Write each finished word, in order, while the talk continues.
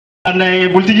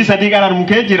bultiji sadii qarar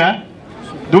mukee jira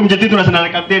dum jetti tuna sana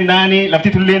qabdeen naani lafti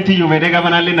tulleenti yu mede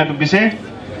gabanaalle na dubbise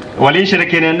waliin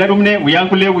sherekeen na dhumne guyyaan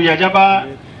kullee guyyaa jabaa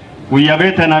guyyaa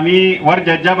beetanami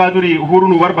warja jabaa duri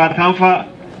uhurun warbaad kanfa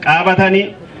qaabatani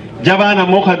jabaan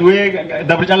ammoo kadwee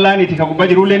dabarcallaaniiti ka gubba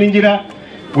jirulleen hin jira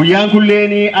guyyaan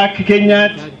kulleeni akka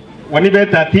keenyaatti wani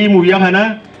beeta tiimu yahana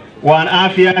waan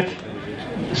aafiyaat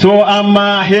so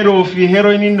amma hero fi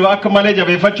heroinin no akka malee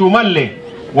jabeeffachuu malle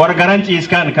wargaran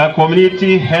ciiskan ka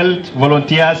community health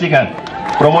volunteers kan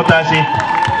promoters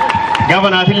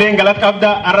gabanaatilleen galat qabda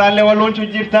arraalle walloonchu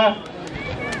jirta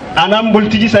anam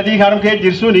bultiji sadii haramkee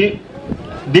jirsuni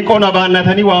diqoo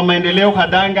nabaannatanii waa maendeleo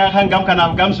kadaangaa kan gam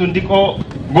kanaaf gamsun diqoo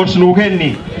gorsnuu kenni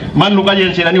man nu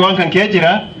qajeelchidhanii waan kan kee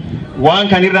jira waan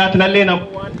kan irraatnallee nam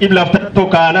iblafta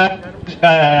tokkaana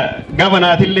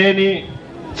gabanaatilleen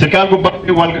sirkaal gubbaa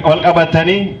wal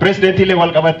qabatanii presidentillee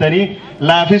wal qabatanii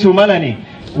laafisu malani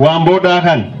waan boodaa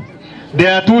kan.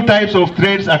 There are two types of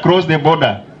trades across the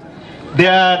border.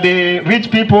 There are the rich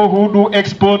people who do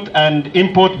export and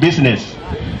import business.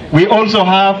 We also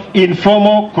have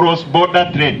informal cross-border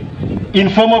trade.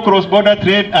 Informal cross-border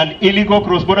trade and illegal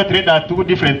cross-border trade are two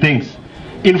different things.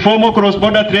 Informal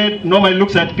cross-border trade normally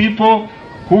looks at people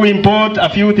who import a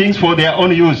few things for their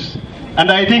own use.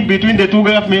 And I think between the two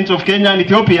governments of Kenya and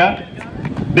Ethiopia,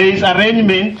 there is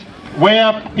arrangement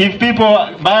where if people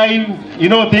buy,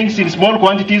 things in small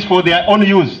quantities for their own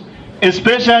use,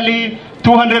 especially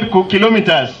 200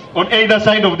 kilometers on either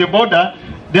side of the border,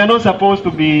 they are not supposed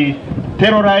to be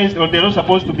terrorized or they are not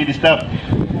supposed to be disturbed.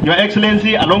 Your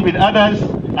Excellency, along with others,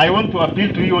 I want to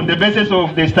appeal to you on the basis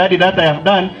of the study that I have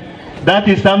done. That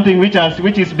is something which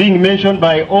is being mentioned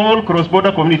by all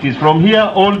cross-border communities, from here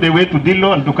all the way to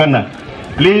Dillo and Tukana.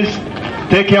 Please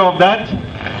take care of that.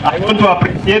 I want to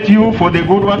appreciate you for the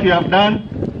good work you have done,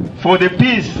 for the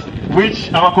peace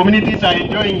which our communities are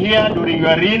enjoying here during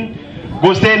your reign.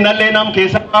 Gosten nalenam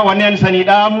kesa wanian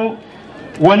sanidamu,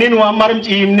 wanin wamarum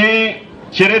chimne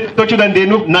sheret tochu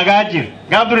dandenuf nagajir.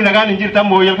 Gabduri nagan injir tam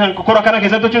Moyale kan kokora kana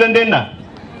kesa tochu dandenna.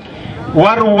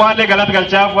 Waru wale galat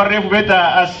galchaf warre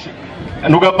fubeta as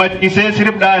nugabatise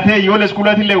sirip daate yole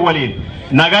skulati le walin.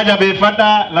 Nagaja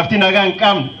befada lafti nagan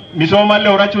kam misomalle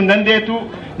orachun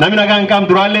dandetu. Namina kan kam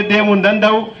duralle demun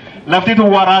dandau lafti tu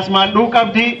waras malu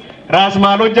qabdi ras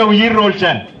malo jawir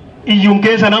rolchan iyum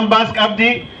kesa nambas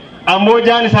qabdi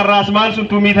amojan sarras mal sun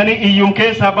tumitani iyum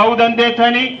kesa baudan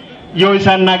detani yo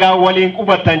isan naga walin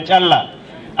qubatan challa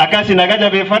akasi naga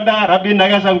jabe fadda rabbi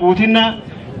naga sangutinna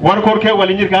war korke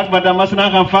walin jirkas badam masna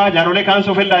kan fa jarole kan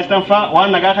so felda istan fa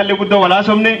wan naga khalle guddo wala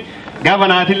somne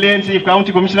gavanatillen chief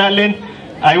county commissioner len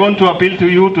I want to appeal to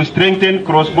you to strengthen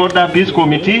cross-border peace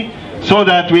committee so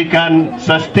that we can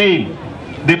sustain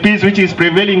the peace which is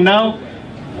prevailing now,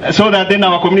 so that then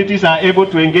our communities are able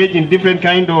to engage in different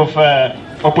kind of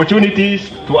opportunities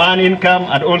to earn income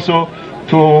and also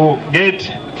to get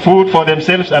food for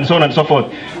themselves and so on and so forth.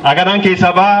 Agaran ke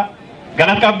saba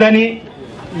galat kabdani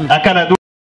akana